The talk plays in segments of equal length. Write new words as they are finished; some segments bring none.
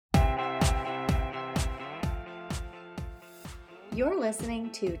You're listening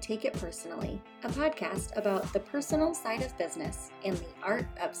to Take It Personally, a podcast about the personal side of business and the art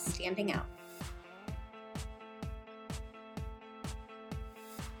of standing out.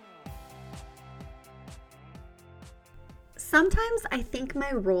 Sometimes I think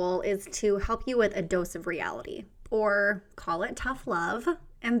my role is to help you with a dose of reality, or call it tough love.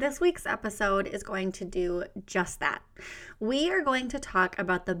 And this week's episode is going to do just that. We are going to talk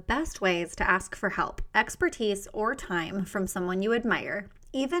about the best ways to ask for help, expertise, or time from someone you admire,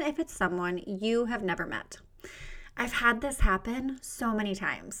 even if it's someone you have never met. I've had this happen so many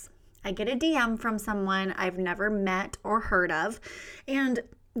times. I get a DM from someone I've never met or heard of, and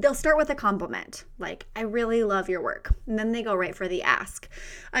they'll start with a compliment, like, I really love your work. And then they go right for the ask.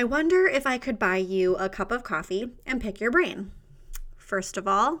 I wonder if I could buy you a cup of coffee and pick your brain. First of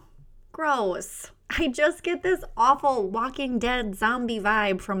all, gross. I just get this awful Walking Dead zombie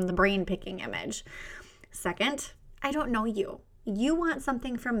vibe from the brain picking image. Second, I don't know you. You want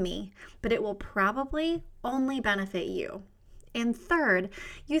something from me, but it will probably only benefit you. And third,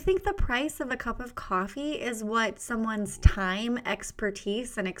 you think the price of a cup of coffee is what someone's time,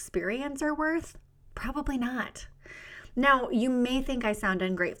 expertise, and experience are worth? Probably not. Now, you may think I sound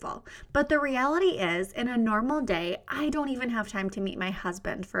ungrateful, but the reality is, in a normal day, I don't even have time to meet my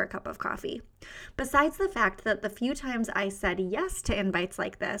husband for a cup of coffee. Besides the fact that the few times I said yes to invites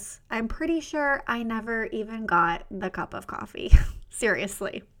like this, I'm pretty sure I never even got the cup of coffee.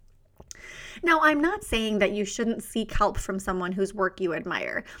 Seriously. Now, I'm not saying that you shouldn't seek help from someone whose work you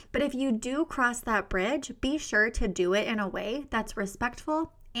admire, but if you do cross that bridge, be sure to do it in a way that's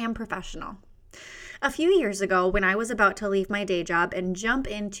respectful and professional. A few years ago, when I was about to leave my day job and jump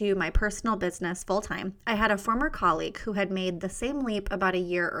into my personal business full-time, I had a former colleague who had made the same leap about a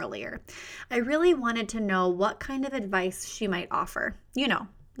year earlier. I really wanted to know what kind of advice she might offer. You know,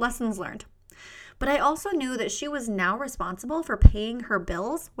 lessons learned. But I also knew that she was now responsible for paying her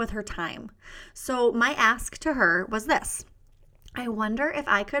bills with her time. So my ask to her was this. I wonder if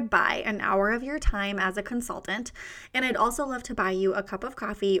I could buy an hour of your time as a consultant, and I'd also love to buy you a cup of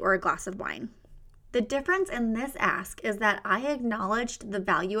coffee or a glass of wine. The difference in this ask is that I acknowledged the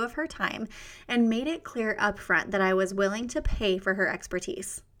value of her time and made it clear upfront that I was willing to pay for her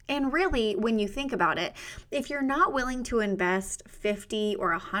expertise. And really, when you think about it, if you're not willing to invest $50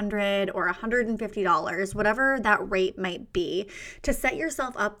 or $100 or $150, whatever that rate might be, to set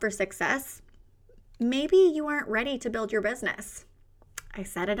yourself up for success, maybe you aren't ready to build your business. I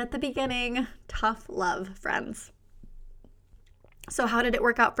said it at the beginning, tough love, friends. So how did it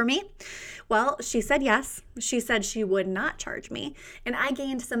work out for me? Well, she said yes. She said she would not charge me, and I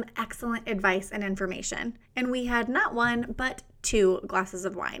gained some excellent advice and information. And we had not one, but 2 glasses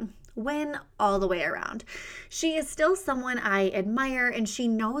of wine. Win all the way around. She is still someone I admire, and she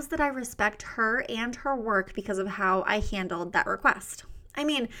knows that I respect her and her work because of how I handled that request. I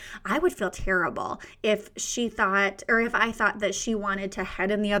mean, I would feel terrible if I thought that she wanted to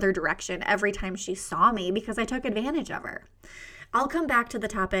head in the other direction every time she saw me because I took advantage of her. I'll come back to the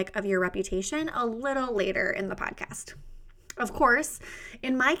topic of your reputation a little later in the podcast. Of course,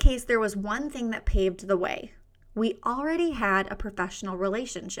 in my case, there was one thing that paved the way. We already had a professional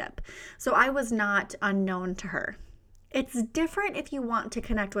relationship, so I was not unknown to her. It's different if you want to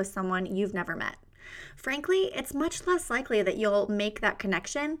connect with someone you've never met. Frankly, it's much less likely that you'll make that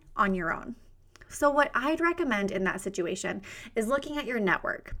connection on your own. So what I'd recommend in that situation is looking at your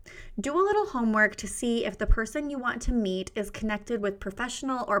network. Do a little homework to see if the person you want to meet is connected with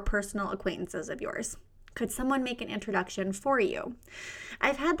professional or personal acquaintances of yours. Could someone make an introduction for you?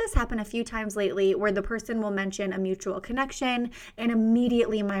 I've had this happen a few times lately where the person will mention a mutual connection and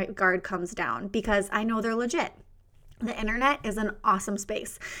immediately my guard comes down because I know they're legit. The internet is an awesome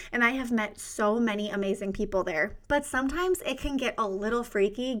space, and I have met so many amazing people there, but sometimes it can get a little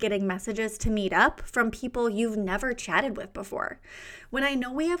freaky getting messages to meet up from people you've never chatted with before. When I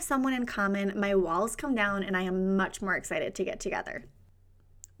know we have someone in common, my walls come down and I am much more excited to get together.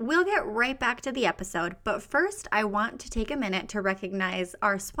 We'll get right back to the episode, but first I want to take a minute to recognize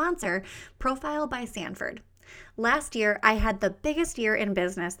our sponsor, Profile by Sanford. Last year, I had the biggest year in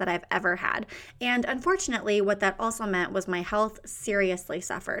business that I've ever had, and unfortunately, what that also meant was my health seriously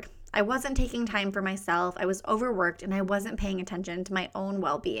suffered. I wasn't taking time for myself, I was overworked, and I wasn't paying attention to my own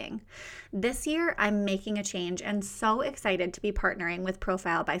well-being. This year, I'm making a change and so excited to be partnering with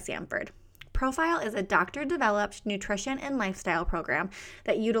Profile by Sanford. Profile is a doctor-developed nutrition and lifestyle program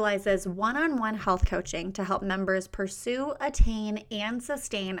that utilizes one-on-one health coaching to help members pursue, attain, and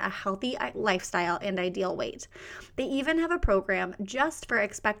sustain a healthy lifestyle and ideal weight. They even have a program just for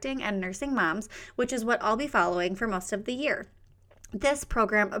expecting and nursing moms, which is what I'll be following for most of the year. This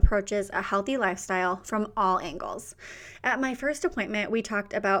program approaches a healthy lifestyle from all angles. At my first appointment, we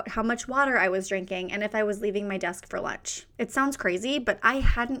talked about how much water I was drinking and if I was leaving my desk for lunch. It sounds crazy, but I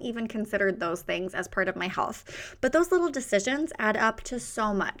hadn't even considered those things as part of my health. But those little decisions add up to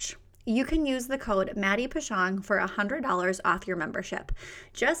so much. You can use the code MaddiePashong for $100 off your membership.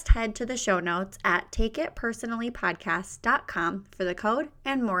 Just head to the show notes at takeitpersonallypodcast.com for the code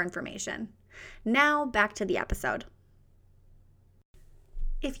and more information. Now back to the episode.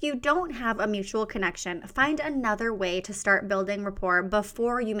 If you don't have a mutual connection, find another way to start building rapport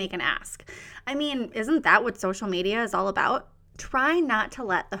before you make an ask. I mean, isn't that what social media is all about? Try not to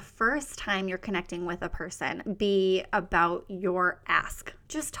let the first time you're connecting with a person be about your ask.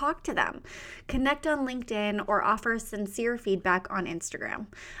 Just talk to them. Connect on LinkedIn or offer sincere feedback on Instagram.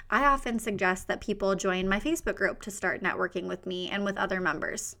 I often suggest that people join my Facebook group to start networking with me and with other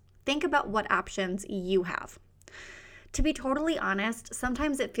members. Think about what options you have. To be totally honest,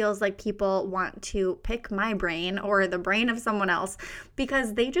 sometimes it feels like people want to pick my brain or the brain of someone else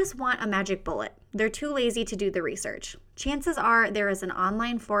because they just want a magic bullet. They're too lazy to do the research. Chances are there is an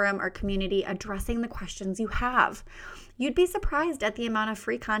online forum or community addressing the questions you have. You'd be surprised at the amount of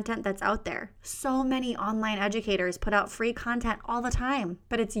free content that's out there. So many online educators put out free content all the time,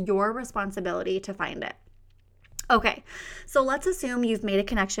 but it's your responsibility to find it. Okay, so let's assume you've made a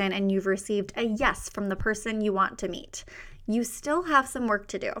connection and you've received a yes from the person you want to meet. You still have some work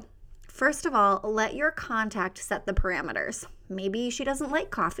to do. First of all, let your contact set the parameters. Maybe she doesn't like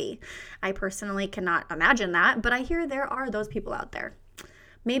coffee. I personally cannot imagine that, but I hear there are those people out there.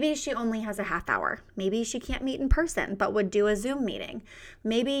 Maybe she only has a half hour. Maybe she can't meet in person, but would do a Zoom meeting.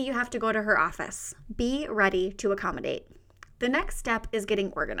 Maybe you have to go to her office. Be ready to accommodate. The next step is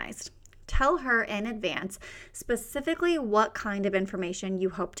getting organized. Tell her in advance specifically what kind of information you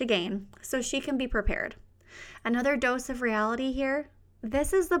hope to gain so she can be prepared. Another dose of reality here.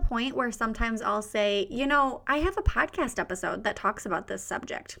 This is the point where sometimes I'll say, I have a podcast episode that talks about this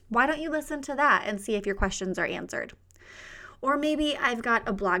subject. Why don't you listen to that and see if your questions are answered? Or maybe I've got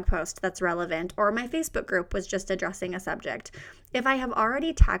a blog post that's relevant, or my Facebook group was just addressing a subject. If I have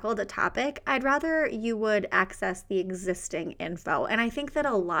already tackled a topic, I'd rather you would access the existing info. And I think that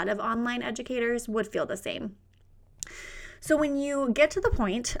a lot of online educators would feel the same. So when you get to the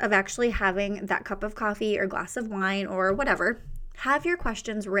point of actually having that cup of coffee or glass of wine or whatever, have your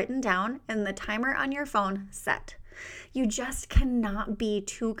questions written down and the timer on your phone set. You just cannot be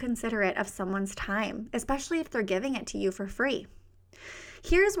too considerate of someone's time, especially if they're giving it to you for free.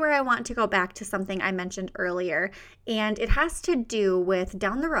 Here's where I want to go back to something I mentioned earlier, and it has to do with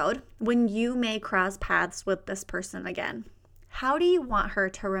down the road when you may cross paths with this person again. How do you want her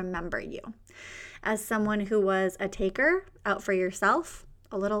to remember you? As someone who was a taker, out for yourself,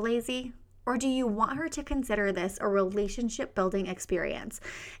 a little lazy? Or do you want her to consider this a relationship building experience?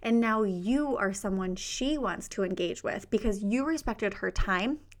 And now you are someone she wants to engage with because you respected her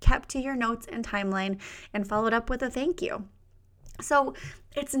time, kept to your notes and timeline, and followed up with a thank you. So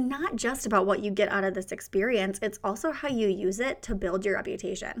it's not just about what you get out of this experience, it's also how you use it to build your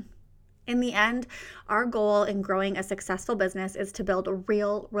reputation. In the end, our goal in growing a successful business is to build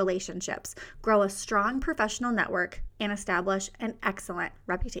real relationships, grow a strong professional network, and establish an excellent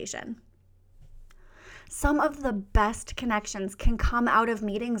reputation. Some of the best connections can come out of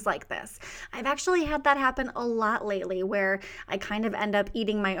meetings like this. I've actually had that happen a lot lately where I kind of end up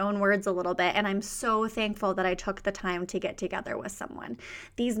eating my own words a little bit, and I'm so thankful that I took the time to get together with someone.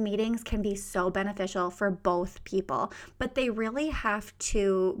 These meetings can be so beneficial for both people, but they really have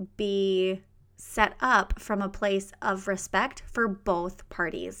to be set up from a place of respect for both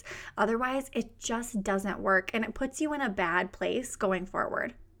parties. Otherwise, it just doesn't work, and it puts you in a bad place going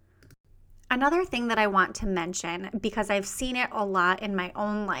forward. Another thing that I want to mention, because I've seen it a lot in my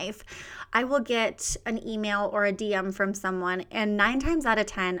own life, I will get an email or a DM from someone, and 9 times out of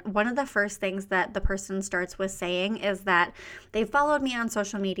 10, one of the first things that the person starts with saying is that they followed me on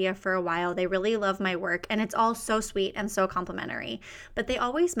social media for a while, they really love my work, and it's all so sweet and so complimentary. But they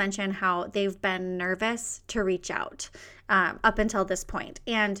always mention how they've been nervous to reach out up until this point.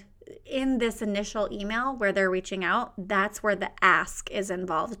 And in this initial email where they're reaching out, that's where the ask is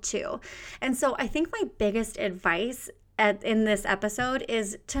involved too. And so I think my biggest advice in this episode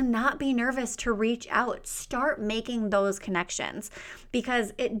is to not be nervous to reach out. Start making those connections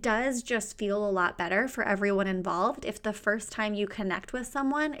because it does just feel a lot better for everyone involved if the first time you connect with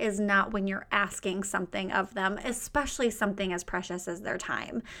someone is not when you're asking something of them, especially something as precious as their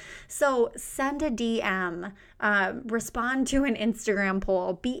time. So send a DM, respond to an Instagram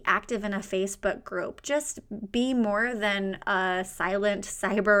poll, be active in a Facebook group, just be more than a silent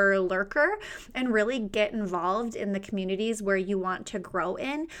cyber lurker and really get involved in the community communities where you want to grow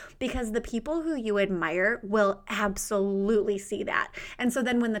in, because the people who you admire will absolutely see that. And so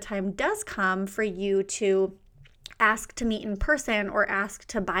then when the time does come for you to ask to meet in person or ask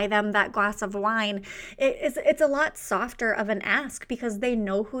to buy them that glass of wine, it's a lot softer of an ask because they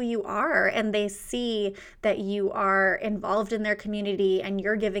know who you are and they see that you are involved in their community and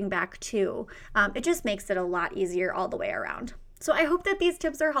you're giving back too. It just makes it a lot easier all the way around. So I hope that these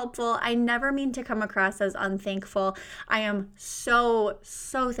tips are helpful. I never mean to come across as unthankful. I am so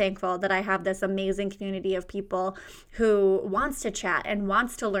thankful that I have this amazing community of people who wants to chat and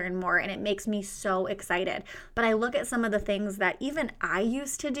wants to learn more, and it makes me so excited. But I look at some of the things that even I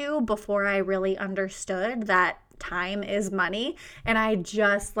used to do before I really understood that time is money, and I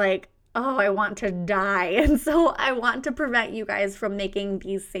just I want to die. And so I want to prevent you guys from making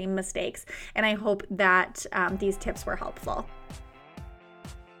these same mistakes. And I hope that these tips were helpful.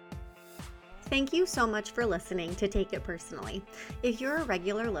 Thank you so much for listening to Take It Personally. If you're a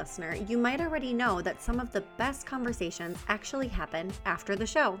regular listener, you might already know that some of the best conversations actually happen after the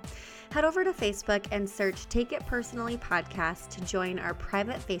show. Head over to Facebook and search Take It Personally Podcast to join our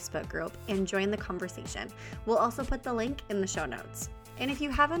private Facebook group and join the conversation. We'll also put the link in the show notes. And if you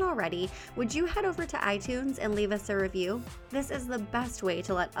haven't already, would you head over to iTunes and leave us a review? This is the best way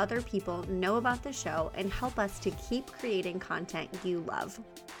to let other people know about the show and help us to keep creating content you love.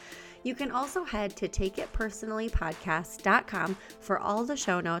 You can also head to takeitpersonallypodcast.com for all the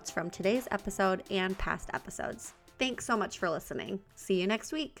show notes from today's episode and past episodes. Thanks so much for listening. See you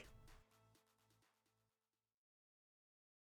next week.